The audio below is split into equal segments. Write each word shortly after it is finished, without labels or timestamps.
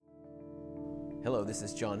Hello, this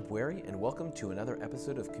is John Bueri, and welcome to another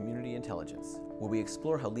episode of Community Intelligence, where we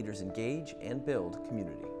explore how leaders engage and build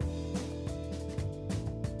community.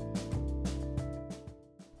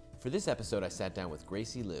 For this episode, I sat down with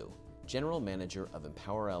Gracie Liu, General Manager of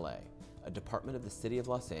Empower LA, a department of the City of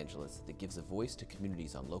Los Angeles that gives a voice to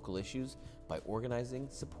communities on local issues by organizing,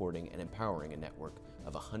 supporting, and empowering a network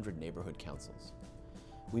of 100 neighborhood councils.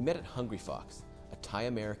 We met at Hungry Fox, a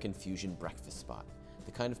Thai-American fusion breakfast spot,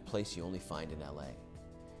 the kind of place you only find in LA.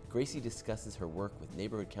 Gracie discusses her work with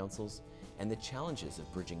neighborhood councils and the challenges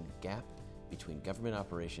of bridging the gap between government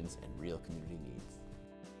operations and real community needs.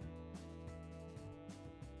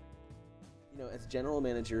 You know, as General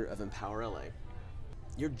Manager of Empower LA,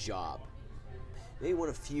 your job, maybe one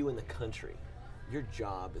of few in the country, your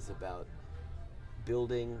job is about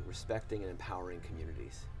building, respecting, and empowering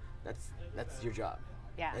communities. That's your job.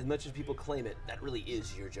 Yeah. As much as people claim it, that really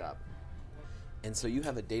is your job. And so you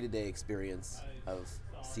have a day-to-day experience of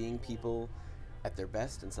seeing people at their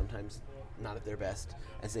best and sometimes not at their best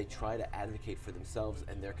as they try to advocate for themselves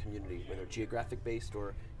and their community, whether geographic-based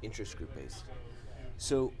or interest group-based.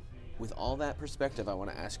 So with all that perspective, I want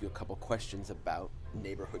to ask you a couple questions about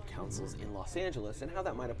neighborhood councils in Los Angeles and how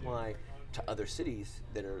that might apply to other cities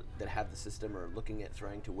that have the system or looking at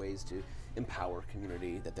trying to ways to empower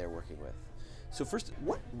community that they're working with. So first,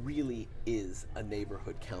 what really is a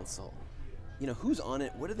neighborhood council? You know, who's on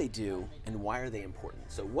it, what do they do, and why are they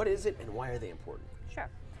important? So what is it and why are they important? Sure.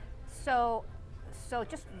 So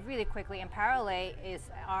just really quickly, Empower LA is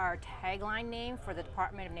our tagline name for the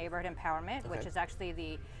Department of Neighborhood Empowerment, which is actually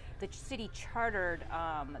the city chartered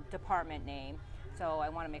department name. So I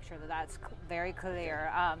want to make sure that that's very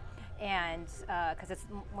clear. And because it's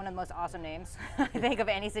one of the most awesome names, I think, of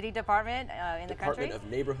any city department in the country. Department of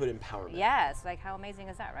Neighborhood Empowerment. Yes, like how amazing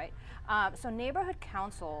is that, right? So neighborhood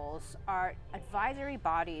councils are advisory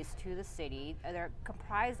bodies to the city. They're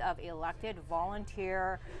comprised of elected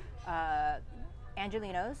volunteer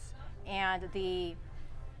Angelenos, and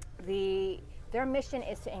their mission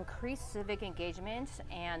is to increase civic engagement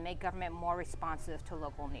and make government more responsive to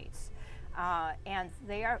local needs. And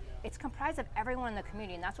it's comprised of everyone in the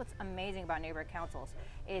community, and that's what's amazing about neighborhood councils.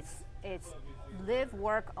 It's live,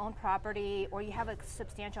 work, own property, or you have a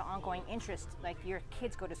substantial ongoing interest, like your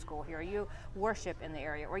kids go to school here, or you worship in the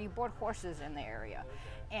area, or you board horses in the area.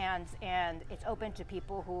 And it's open to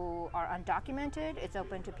people who are undocumented, it's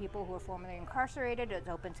open to people who are formerly incarcerated, it's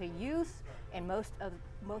open to youth in most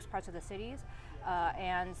parts of the cities,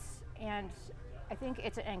 and I think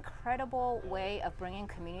it's an incredible way of bringing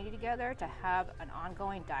community together to have an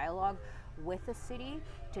ongoing dialogue with the city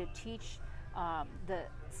to teach the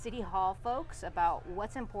city hall folks about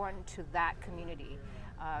what's important to that community.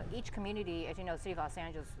 Each community, as you know, the city of Los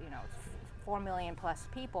Angeles, 4 million plus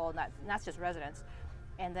people, and that's just residents.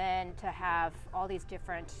 And then to have all these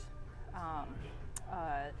different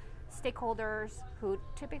stakeholders who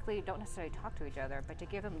typically don't necessarily talk to each other, but to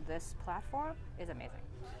give them this platform is amazing.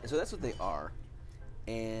 And so that's what they are.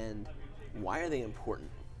 And why are they important?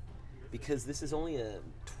 Because this is only a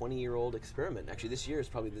 20-year-old experiment. Actually, this year is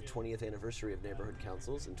probably the 20th anniversary of neighborhood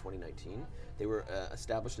councils in 2019. They were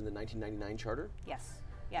established in the 1999 charter. Yes.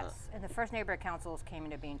 And the first neighborhood councils came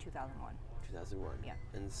into being in 2001. 2001. Yeah.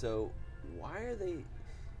 And so why are they,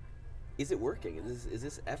 is it working? Is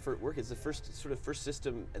this effort working? It's the first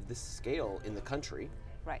system of this scale in the country.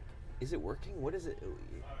 Right. Is it working? What is it?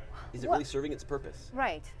 Is it really serving its purpose?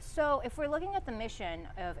 Right. So if we're looking at the mission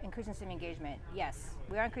of increasing civic engagement, yes,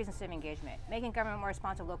 we are increasing civic engagement. Making government more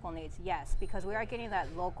responsive to local needs, yes, because we are getting that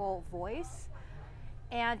local voice.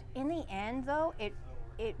 And in the end, though, it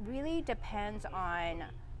really depends on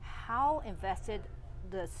how invested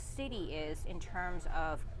the city is in terms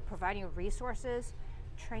of providing resources,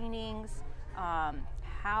 trainings,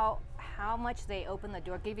 how much they open the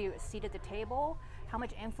door, give you a seat at the table. How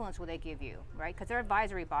much influence will they give you, right? Because they're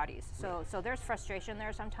advisory bodies. So there's frustration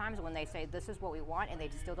there sometimes when they say this is what we want and they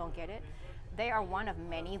still don't get it. They are one of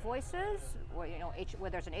many voices, whether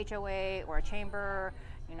there's an HOA or a chamber,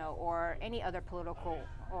 or any other political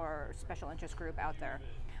or special interest group out there.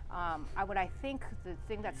 I think the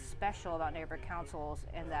thing that's special about neighborhood councils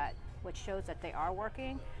and that what shows that they are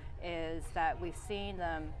working is that we've seen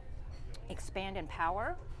them expand in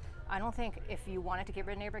power. I don't think if you wanted to get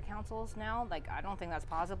rid of neighborhood councils now, I don't think that's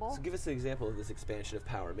possible. So give us an example of this expansion of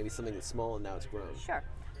power, maybe something that's small and now it's grown. Sure.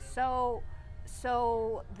 So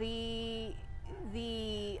the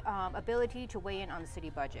ability to weigh in on the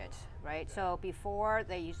city budget, right? So before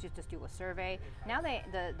they used to just do a survey. Now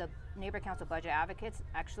the neighborhood council budget advocates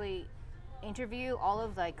actually interview all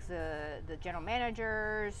of the general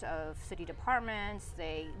managers of city departments.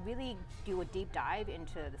 They really do a deep dive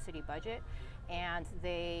into the city budget. and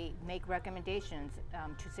they make recommendations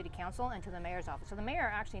to City Council and to the Mayor's office. So the Mayor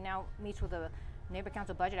actually now meets with the Neighbor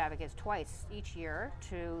Council budget advocates twice each year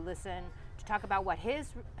to listen, to talk about what his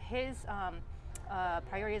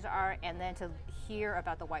priorities are, and then to hear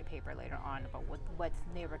about the white paper later on about what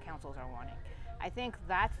neighbor councils are wanting. I think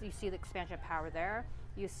that's, you see the expansion of power there.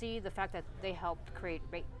 You see the fact that they helped create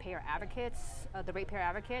ratepayer advocates. The ratepayer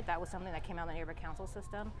advocate, that was something that came out of the neighbor council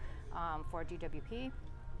system for GWP.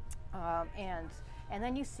 And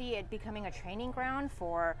then you see it becoming a training ground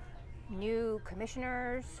for new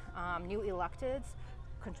commissioners, new electeds.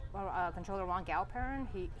 Controller Ron Galperin,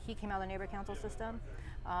 he came out of the neighbor council system.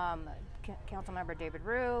 Councilmember David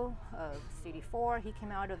Rue of CD4, he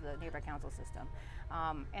came out of the neighbor council system.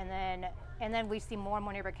 And then we see more and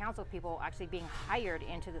more neighbor council people actually being hired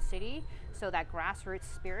into the city, so that grassroots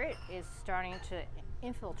spirit is starting to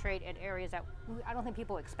infiltrate in areas that I don't think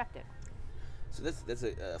people expected. So that's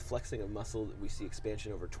a flexing of muscle that we see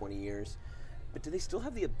expansion over 20 years. But do they still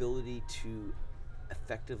have the ability to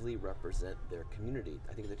effectively represent their community?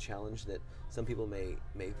 I think the challenge that some people may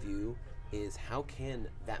view is, how can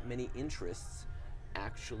that many interests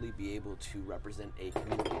actually be able to represent a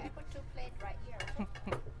community? I put 2 plates right here.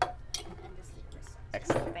 And this is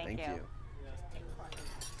Excellent. Thank you. take one.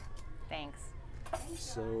 Thanks.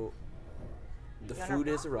 So the food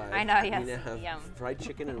has arrived. I know, yes. We now have Yum. fried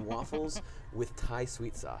chicken and waffles with Thai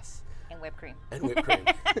sweet sauce. And whipped cream. And whipped cream.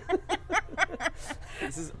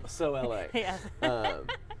 This is so LA. Yes.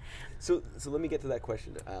 So let me get to that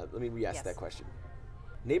question. Let me re-ask Yes. that question.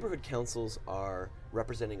 Neighborhood councils are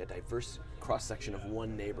representing a diverse cross-section of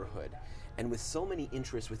one neighborhood. And with so many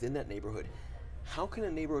interests within that neighborhood, how can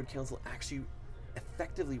a neighborhood council actually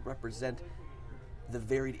effectively represent the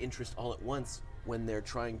varied interest all at once when they're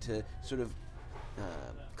trying to sort of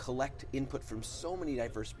collect input from so many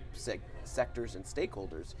diverse sectors and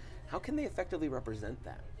stakeholders? How can they effectively represent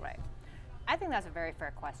that? Right. I think that's a very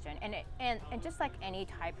fair question. And just like any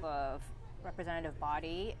type of representative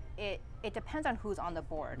body, it depends on who's on the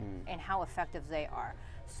board and how effective they are.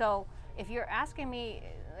 So if you're asking me,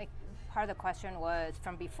 like, part of the question was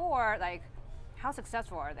from before, like, how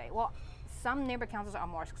successful are they? Well, some neighbor councils are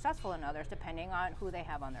more successful than others depending on who they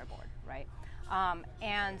have on their board, right?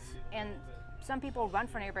 And some people run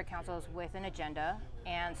for neighbor councils with an agenda,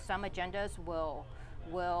 and some agendas will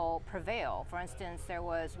prevail. For instance, there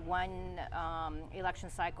was one election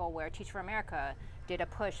cycle where Teach for America did a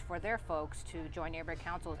push for their folks to join neighborhood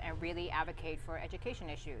councils and really advocate for education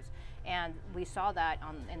issues. And we saw that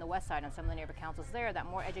in the West Side on some of the neighborhood councils there, that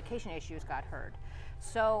more education issues got heard.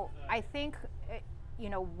 So I think,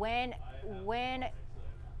 when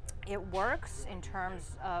it works in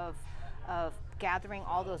terms of gathering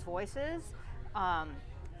all those voices,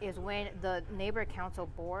 is when the neighborhood council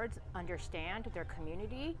boards understand their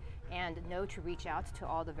community and know to reach out to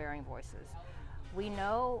all the varying voices. We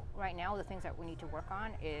know right now the things that we need to work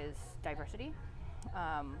on is diversity.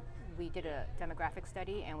 We did a demographic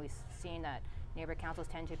study, and we've seen that neighborhood councils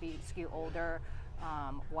tend to be skew older,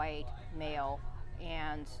 white, male,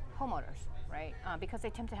 and homeowners, right? Because they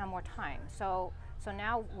tend to have more time. So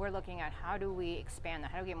now we're looking at how do we expand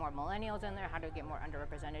that? How do we get more millennials in there? How do we get more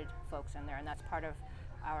underrepresented folks in there? And that's part of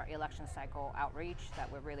our election cycle outreach,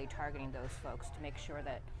 that we're really targeting those folks to make sure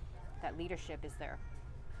that leadership is there.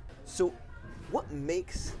 So what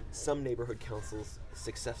makes some neighborhood councils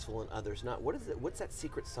successful and others not? What's that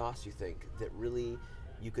secret sauce, you think, that really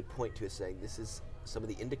you could point to as saying this is some of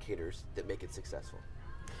the indicators that make it successful?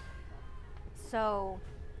 So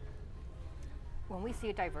when we see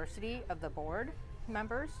a diversity of the board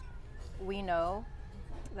members, we know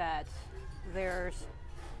that there's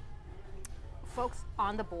folks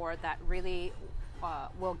on the board that really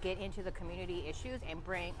will get into the community issues and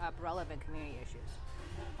bring up relevant community issues.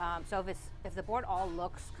 So if the board all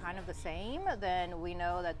looks kind of the same, then we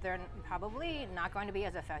know that they're probably not going to be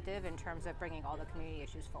as effective in terms of bringing all the community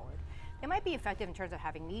issues forward. They might be effective in terms of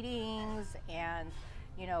having meetings and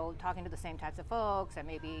talking to the same types of folks and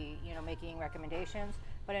maybe making recommendations.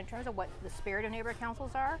 But in terms of what the spirit of neighborhood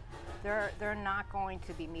councils are, they're not going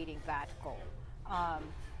to be meeting that goal.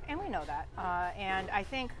 And we know that. And I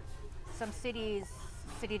think some city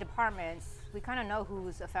departments, we kind of know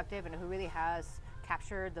who's effective and who really has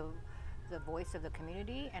captured the voice of the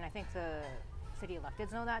community. And I think the city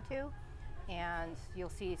electeds know that too. And you'll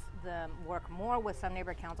see them work more with some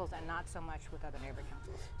neighborhood councils and not so much with other neighborhood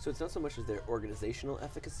councils. So it's not so much as their organizational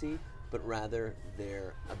efficacy, but rather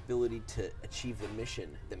their ability to achieve the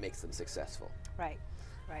mission that makes them successful. Right.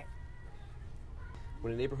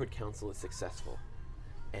 When a neighborhood council is successful,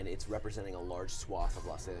 and it's representing a large swath of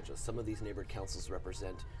Los Angeles. Some of these neighborhood councils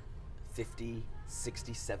represent 50,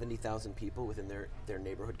 60, 70,000 people within their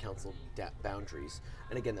neighborhood council boundaries.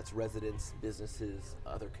 And again, that's residents, businesses,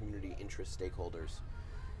 other community interest stakeholders.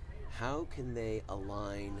 How can they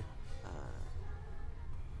align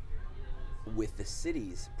with the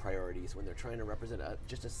city's priorities when they're trying to represent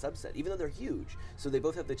just a subset, even though they're huge? So they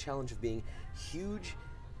both have the challenge of being huge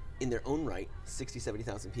in their own right, 60,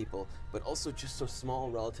 70,000 people, but also just so small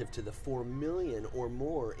relative to the 4 million or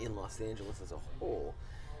more in Los Angeles as a whole.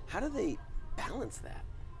 How do they balance that?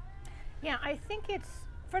 Yeah, I think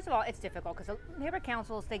first of all, it's difficult because neighborhood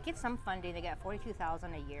councils, they get some funding, they get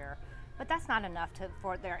 $42,000 a year, but that's not enough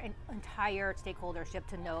for their entire stakeholdership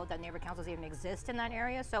to know that neighborhood councils even exist in that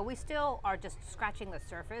area. So we still are just scratching the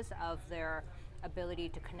surface of their ability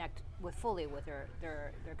to connect fully with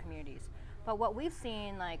their communities. But what we've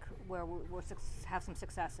seen, like where we're have some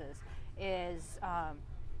successes, is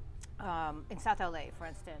in South LA, for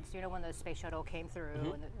instance. When the space shuttle came through in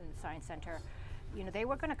the Science Center, they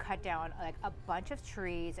were going to cut down like a bunch of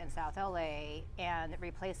trees in South LA and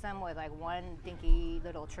replace them with like one dinky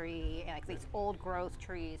little tree and like these old growth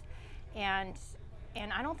trees, and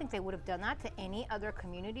I don't think they would have done that to any other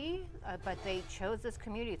community, but they chose this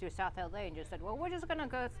community through South LA and just said, well, we're just going to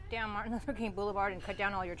go down Martin Luther King Boulevard and cut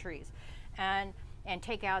down all your trees, and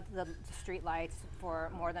take out the street lights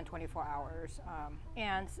for more than 24 hours.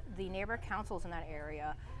 And the neighborhood councils in that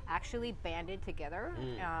area actually banded together,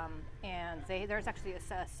 and there's actually a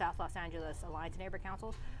South Los Angeles Alliance of Neighborhood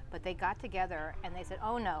Councils, but they got together and they said,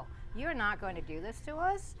 oh no, you're not going to do this to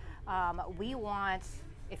us. We want,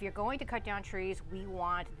 if you're going to cut down trees, we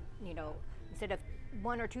want, instead of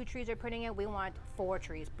 1 or 2 trees they're putting in, we want 4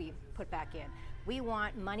 trees be put back in. We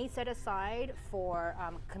want money set aside for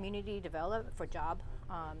community development,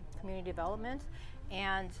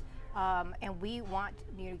 and we want,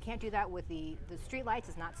 you can't do that with the street lights.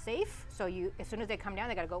 It's not safe. So as soon as they come down,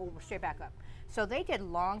 they got to go straight back up. So they did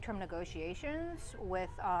long-term negotiations with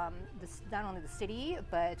not only the city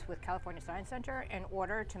but with California Science Center in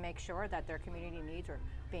order to make sure that their community needs are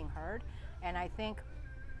being heard. And I think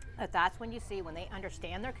that's when you see, when they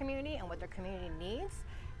understand their community and what their community needs,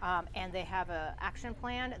 and they have an action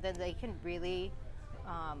plan, then they can really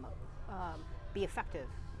be effective.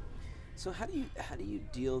 So how do you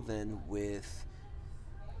deal then with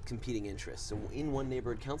competing interests? So in one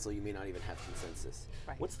neighborhood council, you may not even have consensus.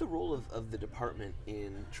 Right. What's the role of the department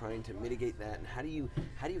in trying to mitigate that, and how do you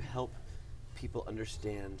help people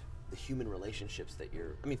understand the human relationships that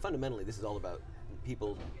fundamentally this is all about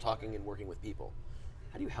people talking and working with people.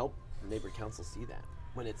 How do you help neighborhood councils see that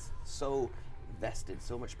when it's so vested,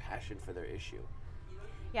 so much passion for their issue?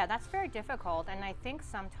 Yeah, that's very difficult, and I think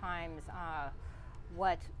sometimes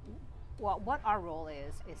what our role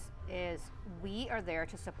is we are there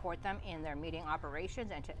to support them in their meeting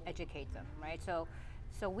operations and to educate them, right? So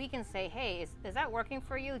we can say, hey, is that working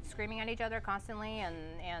for you? Screaming at each other constantly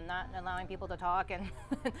and not allowing people to talk, and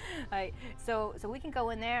so we can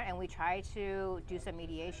go in there and we try to do some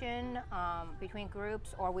mediation between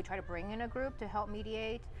groups, or we try to bring in a group to help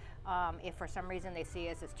mediate if for some reason they see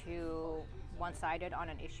us as too one-sided on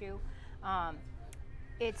an issue.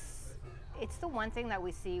 It's the one thing that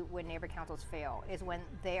we see when neighborhood councils fail, is when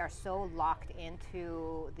they are so locked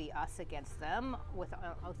into the us against them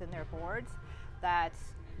within their boards, that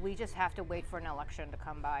we just have to wait for an election to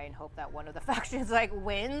come by and hope that one of the factions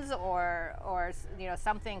wins, or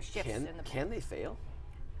something shifts in the. Can they fail?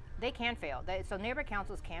 They can fail. So neighborhood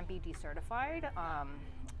councils can be decertified.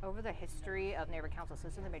 Over the history of neighborhood council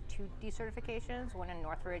system, there have been 2 decertifications, one in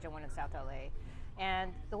Northridge and one in South LA.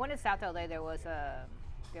 And the one in South LA, there was a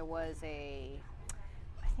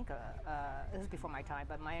I think this was before my time,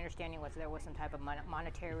 but my understanding was there was some type of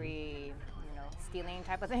monetary, stealing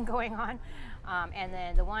type of thing going on. And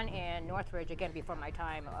then the one in Northridge, again before my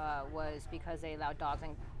time, was because they allowed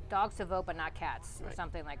dogs to vote, but not cats, or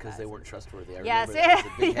something like that. Because they weren't trustworthy. I yes, remember that was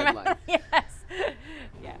a big headline.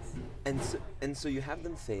 Yes. And so you have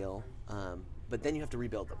them fail, but then you have to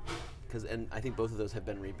rebuild them, and I think both of those have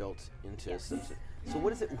been rebuilt into some. So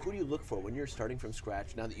what is it? Who do you look for when you're starting from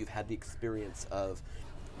scratch? Now that you've had the experience of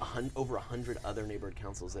over 100 other neighborhood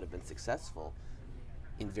councils that have been successful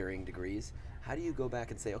in varying degrees, how do you go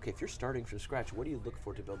back and say, okay, if you're starting from scratch, what do you look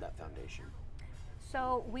for to build that foundation?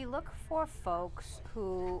 So we look for folks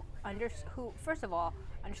who first of all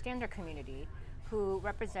understand their community, who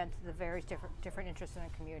represent the various different interests in the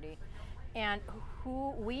community, and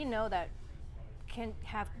who we know that can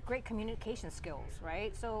have great communication skills,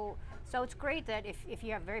 right? So it's great that if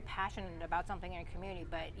you're very passionate about something in your community,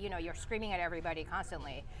 but you're screaming at everybody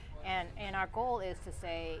constantly, and our goal is to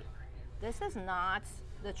say, this is not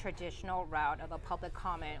the traditional route of a public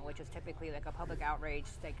comment, which is typically like a public outrage,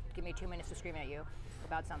 like give me 2 minutes to scream at you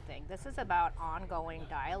about something. This is about ongoing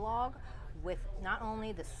dialogue with not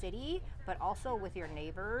only the city, but also with your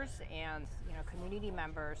neighbors and community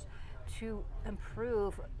members to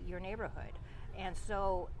improve your neighborhood. And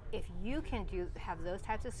so if you can have those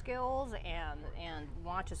types of skills and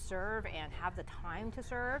want to serve and have the time to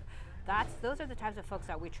serve, those are the types of folks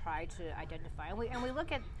that we try to identify. And we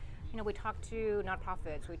look at, we talk to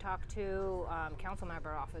nonprofits, we talk to council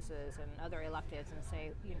member offices and other electeds and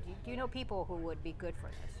say, do you know people who would be good for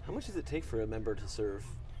this? How much does it take for a member to serve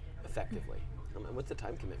effectively? What's the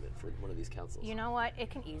time commitment for one of these councils? You know what? It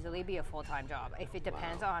can easily be a full-time job if it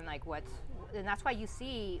depends on like and that's why you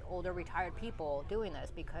see older retired people doing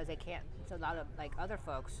this, because they can't. It's a lot of like other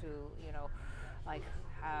folks who like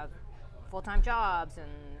have full-time jobs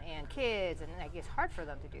and kids, and like it's hard for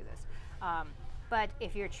them to do this. But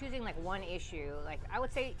if you're choosing like one issue, like I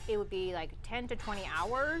would say it would be like 10 to 20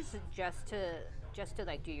 hours just to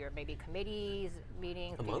like do your maybe committees,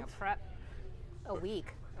 meetings, a month? Prep. A week.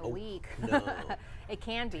 A week. No. It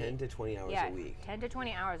can be 10 to 20 hours a week. 10 to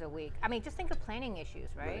 20 hours a week. I mean, just think of planning issues,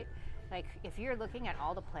 right? Like if you're looking at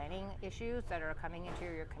all the planning issues that are coming into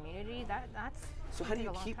your community, that's so how do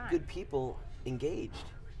you keep good people engaged?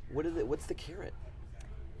 What's the carrot?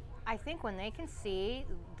 I think when they can see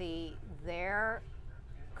their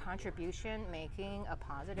contribution making a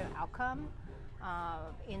positive outcome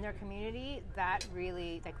in their community, that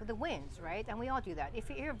really, like the wins, right? And we all do that. If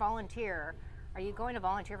you're a volunteer, are you going to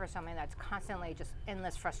volunteer for something that's constantly just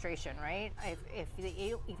endless frustration, right? If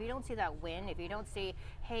you don't see that win, if you don't see,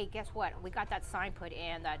 hey, guess what? We got that sign put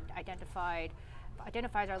in that identifies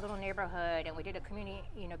our little neighborhood, and we did a community,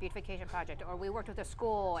 beautification project, or we worked with a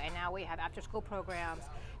school, and now we have after-school programs.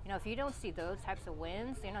 If you don't see those types of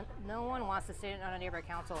wins, no one wants to sit on a neighborhood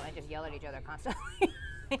council and just yell at each other constantly.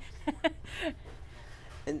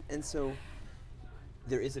 And so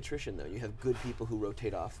there is attrition, though. You have good people who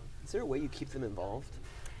rotate off. Is there a way you keep them involved?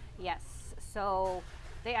 Yes. So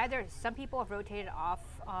some people have rotated off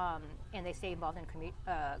and they stay involved in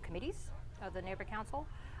committees of the neighborhood council,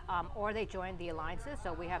 or they join the alliances.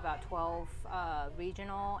 So we have about 12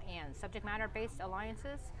 regional and subject matter-based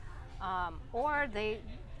alliances, or they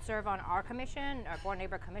serve on our commission, our board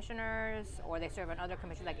neighborhood commissioners, or they serve on other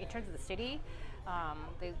commissions, like in terms of the city.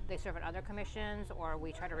 They serve on other commissions, or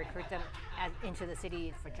we try to recruit them into the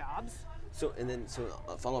city for jobs. So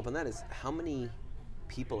a follow up on that is, how many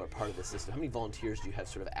people are part of the system? How many volunteers do you have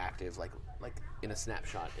sort of active, like in a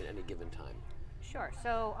snapshot at any given time? Sure.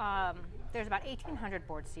 So there's about 1,800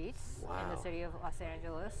 board seats in the city of Los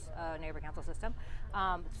Angeles neighborhood council system.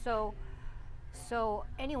 So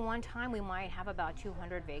any one time we might have about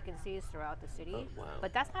 200 vacancies throughout the city. Oh, wow.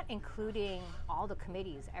 But that's not including all the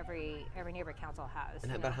committees every neighborhood council has.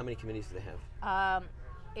 And how many committees do they have?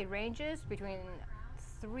 It ranges between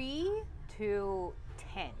 3 to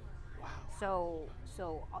 10. Wow. So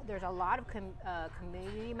there's a lot of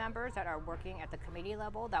community members that are working at the committee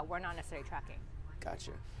level that we're not necessarily tracking.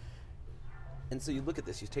 Gotcha. And so you look at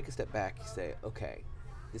this, you take a step back, you say, okay,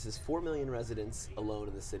 this is 4 million residents alone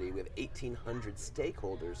in the city. We have 1,800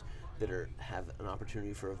 stakeholders that have an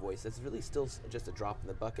opportunity for a voice. That's really still just a drop in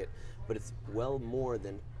the bucket, but it's well more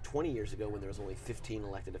than 20 years ago when there was only 15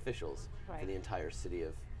 elected officials for the entire city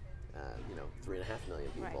of 3.5 million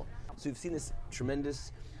people. Right. So we've seen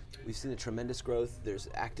the tremendous growth. There's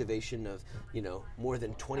activation of, more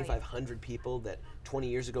than 2,500 people that 20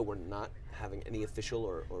 years ago were not having any official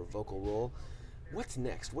or vocal role. What's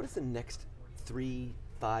next? What does the next 3,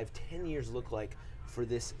 5, 10 years look like for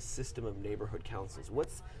this system of neighborhood councils?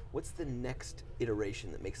 What's the next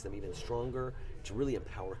iteration that makes them even stronger to really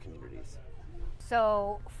empower communities?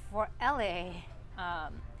 So for LA,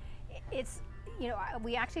 it's,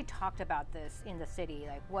 we actually talked about this in the city,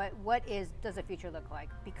 like what does the future look like?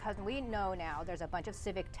 Because we know now there's a bunch of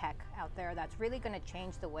civic tech out there that's really going to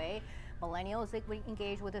change the way millennials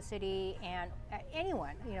engage with the city, and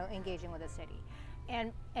anyone engaging with the city.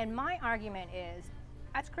 And my argument is,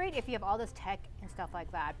 that's great if you have all this tech and stuff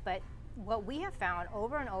like that, but what we have found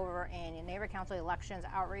over and over in neighborhood council elections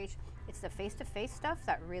outreach, it's the face-to-face stuff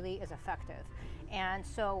that really is effective. And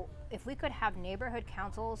so if we could have neighborhood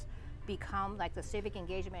councils become like the civic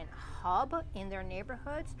engagement hub in their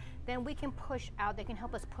neighborhoods, then we can they can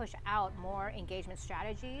help us push out more engagement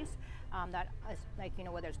strategies that is like,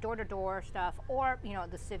 whether it's door-to-door stuff or,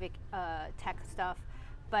 the civic tech stuff,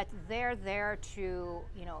 but they're there to,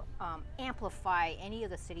 amplify any of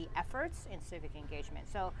the city efforts in civic engagement.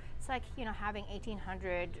 So it's like, having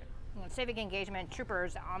 1,800 civic engagement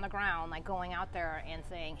troopers on the ground, like going out there and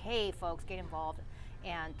saying, hey, folks, get involved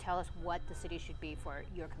and tell us what the city should be for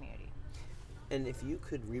your community. And if you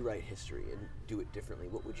could rewrite history and do it differently,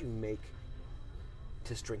 what would you make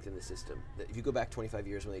to strengthen the system? If you go back 25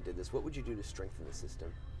 years when they did this, what would you do to strengthen the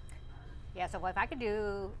system? Yeah, so if I could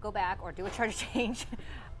go back or do a charter change,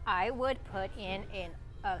 I would put in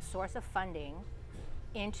a source of funding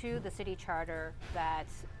into the city charter that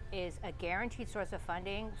is a guaranteed source of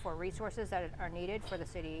funding for resources that are needed for the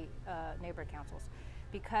city neighborhood councils.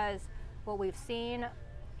 Because what we've seen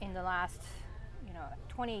in the last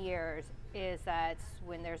 20 years is that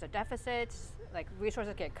when there's a deficit, like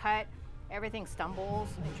resources get cut, everything stumbles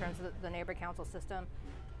in terms of the neighborhood council system.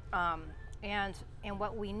 And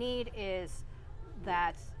what we need is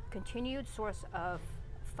that continued source of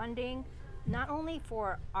funding, not only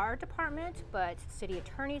for our department, but city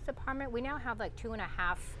attorney's department. We now have like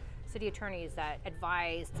 2.5 city attorneys that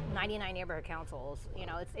advised 99 neighborhood councils.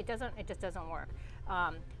 It just doesn't work.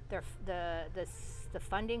 The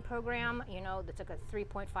funding program, that's like a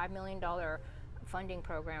 $3.5 million funding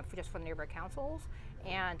program just for the neighborhood councils,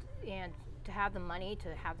 and to have the money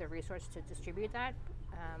to have the resource to distribute that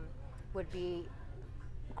would be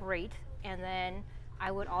great. And then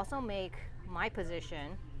I would also make my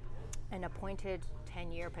position an appointed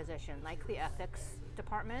 10-year position, like the ethics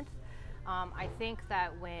department. I think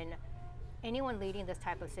that when anyone leading this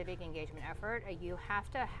type of civic engagement effort, you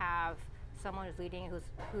have to have someone who's leading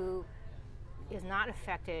who is not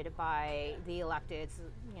affected by the electeds,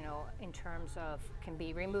 in terms of can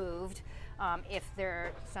be removed if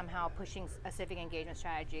they're somehow pushing a civic engagement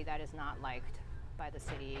strategy that is not liked by the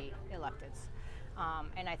city electeds.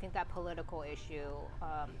 And I think that political issue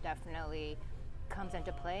definitely comes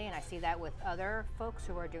into play, and I see that with other folks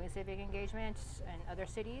who are doing civic engagement in other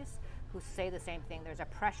cities who say the same thing. There's a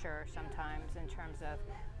pressure sometimes in terms of,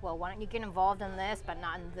 well, why don't you get involved in this but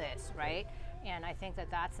not in this, right? And I think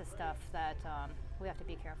that that's the stuff that we have to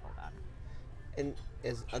be careful about. And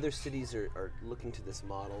as other cities are looking to this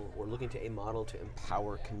model, or looking to a model to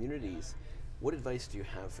empower communities, what advice do you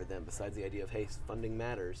have for them besides the idea of, hey, funding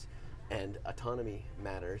matters and autonomy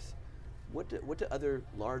matters? What do other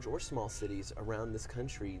large or small cities around this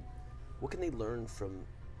country, what can they learn from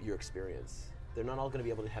your experience? They're not all going to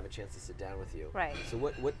be able to have a chance to sit down with you. Right. So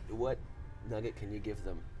what nugget can you give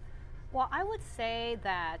them? Well, I would say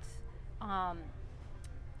that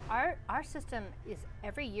our system is,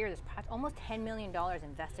 every year there's almost $10 million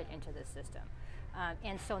invested into this system.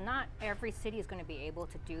 And so not every city is going to be able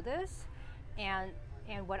to do this. And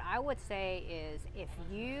what I would say is, if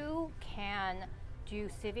you can do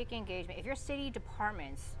civic engagement, if your city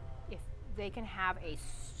departments, if they can have a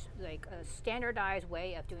standardized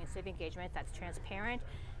way of doing civic engagement that's transparent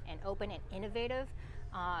and open and innovative,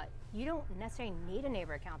 you don't necessarily need a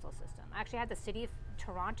neighborhood council system. I actually had the city of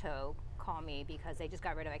Toronto call me because they just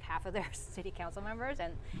got rid of like half of their city council members,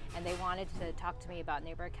 and they wanted to talk to me about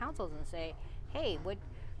neighborhood councils and say, hey,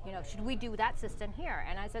 should we do that system here?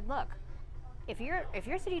 And I said, look, if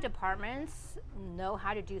your city departments know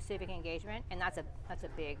how to do civic engagement, and that's a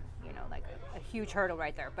big, like a huge hurdle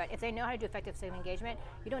right there. But if they know how to do effective civic engagement,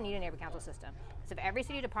 you don't need a neighborhood council system. So if every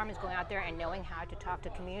city department is going out there and knowing how to talk to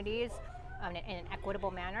communities in an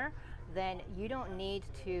equitable manner, then you don't need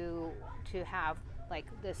to have like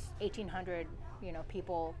this 1,800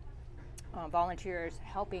 people, volunteers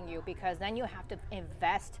helping you, because then you have to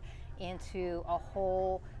invest into a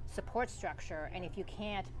whole support structure, and if you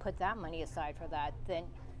can't put that money aside for that, then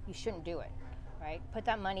you shouldn't do it, right? Put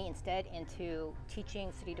that money instead into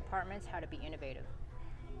teaching city departments how to be innovative.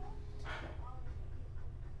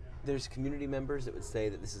 There's community members that would say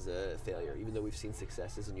that this is a failure, even though we've seen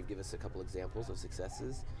successes, and you've given us a couple examples of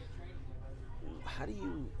successes. How do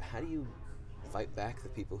you fight back the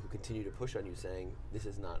people who continue to push on you, saying this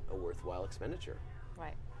is not a worthwhile expenditure?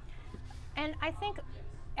 Right. And I think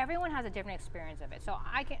everyone has a different experience of it. So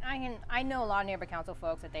I know a lot of neighborhood council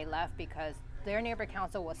folks that they left because their neighborhood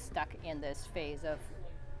council was stuck in this phase of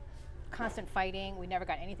constant fighting. We never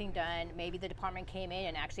got anything done. Maybe the department came in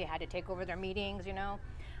and actually had to take over their meetings,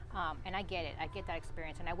 and I get it. I get that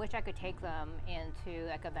experience, and I wish I could take them into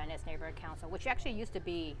like a Venice neighborhood council, which actually used to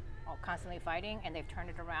be constantly fighting, and they've turned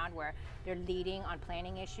it around where they're leading on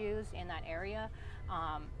planning issues in that area.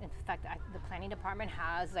 In fact, the planning department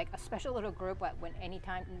has like a special little group when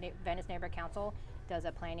anytime Venice neighborhood council does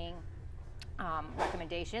a planning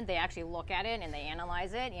recommendation, they actually look at it and they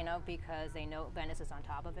analyze it, because they know Venice is on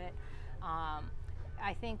top of it.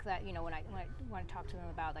 I think that when I want to talk to them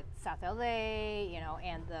about like South LA,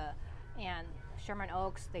 and Sherman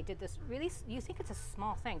Oaks, they did this really. You think it's a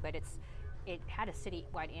small thing, but it had a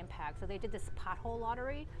citywide impact. So they did this pothole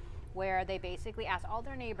lottery, where they basically ask all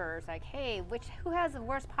their neighbors, like, hey, who has the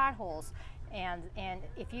worst potholes? And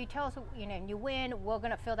if you tell us, and you win, we're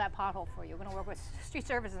going to fill that pothole for you. We're going to work with street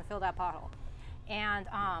services and fill that pothole. And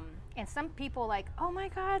some people like, oh my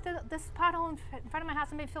God, this pothole in front of my house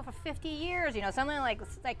has been filled for 50 years. Something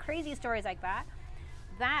like crazy stories like that.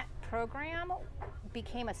 That program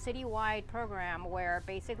became a citywide program where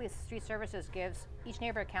basically street services gives each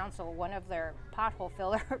neighborhood council one of their pothole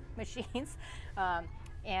filler machines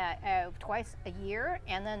twice a year,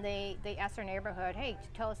 and then they ask their neighborhood, hey,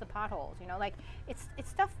 tell us the potholes. It's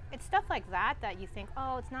stuff like that you think,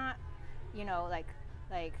 oh, it's not,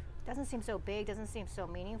 like doesn't seem so big, doesn't seem so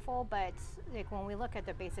meaningful, but like when we look at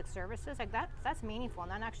the basic services, like that's meaningful,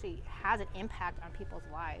 and that actually has an impact on people's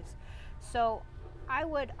lives. So I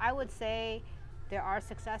would say there are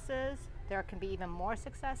successes. There can be even more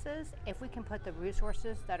successes if we can put the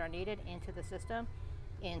resources that are needed into the system,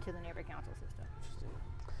 into the neighborhood council system. Interesting.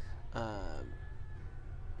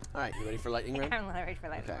 All right, you ready for lightning round? I'm ready for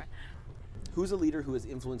lightning round. Who's a leader who has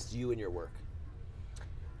influenced you in your work?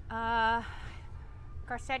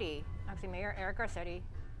 Garcetti, actually Mayor Eric Garcetti,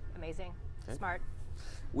 amazing, smart.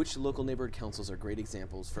 Which local neighborhood councils are great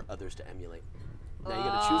examples for others to emulate? Now you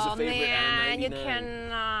got to choose a favorite out of 99. You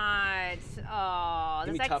cannot. Oh,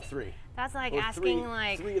 give me top 3. That's like or asking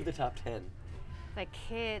three of the top 10.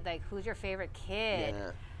 Who's your favorite kid?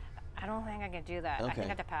 Yeah. I don't think I can do that. Okay. I think I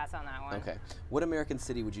have to pass on that one. Okay. What American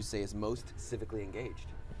city would you say is most civically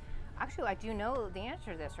engaged? Actually, I do know the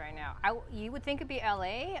answer to this right now. You would think it'd be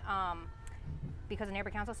LA, because of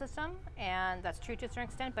neighborhood council system, and that's true to a certain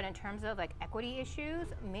extent, but in terms of like equity issues,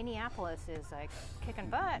 Minneapolis is like kicking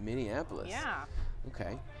butt. Minneapolis? Yeah.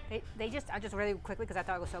 Okay. I just really quickly, because I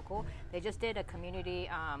thought it was so cool, they just did a community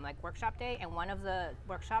workshop day, and one of the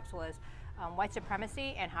workshops was white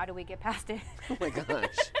supremacy and how do we get past it. Oh my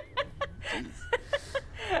gosh. Jeez.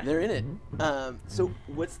 They're in it. So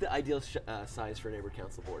what's the ideal size for a neighborhood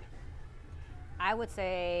council board? I would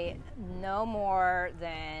say no more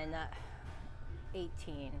than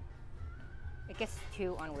 18. It gets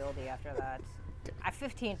too unwieldy after that. Okay.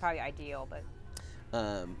 15 probably ideal, but.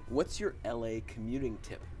 What's your LA commuting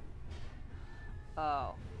tip?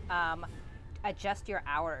 Adjust your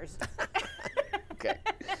hours. Okay.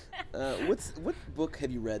 What book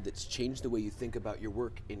have you read that's changed the way you think about your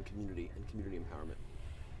work in community and community empowerment?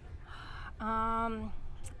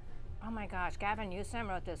 Oh my gosh, Gavin Newsom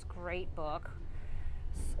wrote this great book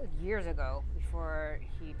years ago before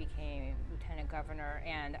he became lieutenant governor,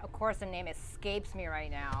 and of course the name escapes me right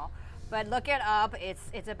now, but look it up.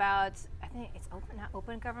 It's about, I think it's not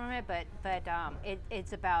open government, but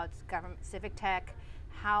it's about government, civic tech,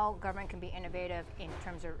 how government can be innovative in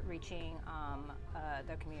terms of reaching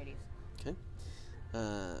their communities. Okay.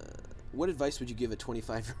 What advice would you give a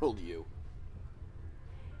 25-year-old you?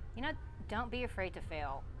 Don't be afraid to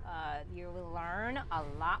fail. You will learn a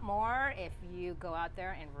lot more if you go out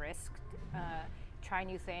there and risk, try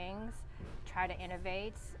new things, try to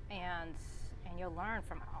innovate, and you'll learn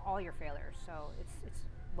from all your failures. So it's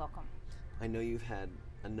welcome. I know you've had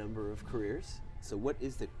a number of careers. So what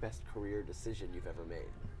is the best career decision you've ever made?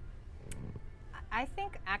 I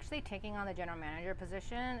think actually taking on the general manager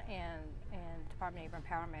position in Department of Neighbor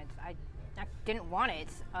Empowerment, I didn't want it.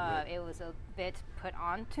 Right. It was a bit put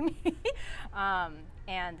on to me.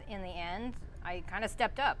 And in the end, I kind of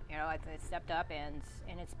stepped up. I stepped up, and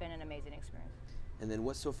it's been an amazing experience. And then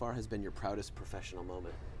what so far has been your proudest professional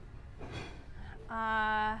moment?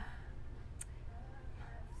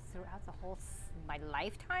 Throughout my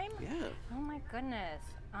lifetime? Yeah. Oh my goodness.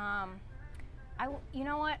 You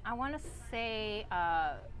know what? I want to say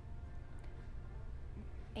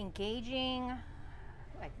engaging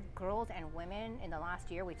like girls and women in the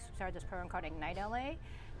last year. We started this program called Ignite LA,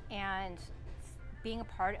 and being a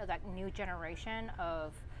part of that new generation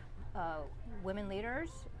of women leaders,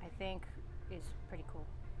 I think, is pretty cool.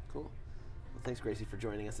 Cool. Well, thanks, Gracie, for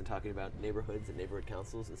joining us and talking about neighborhoods and neighborhood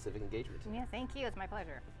councils and civic engagement. Yeah, thank you. It's my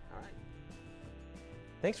pleasure. All right.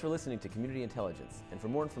 Thanks for listening to Community Intelligence, and for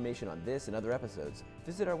more information on this and other episodes,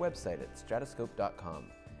 visit our website at stratoscope.com.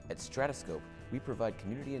 At Stratoscope, we provide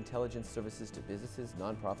community intelligence services to businesses,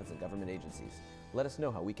 nonprofits, and government agencies. Let us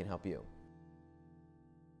know how we can help you.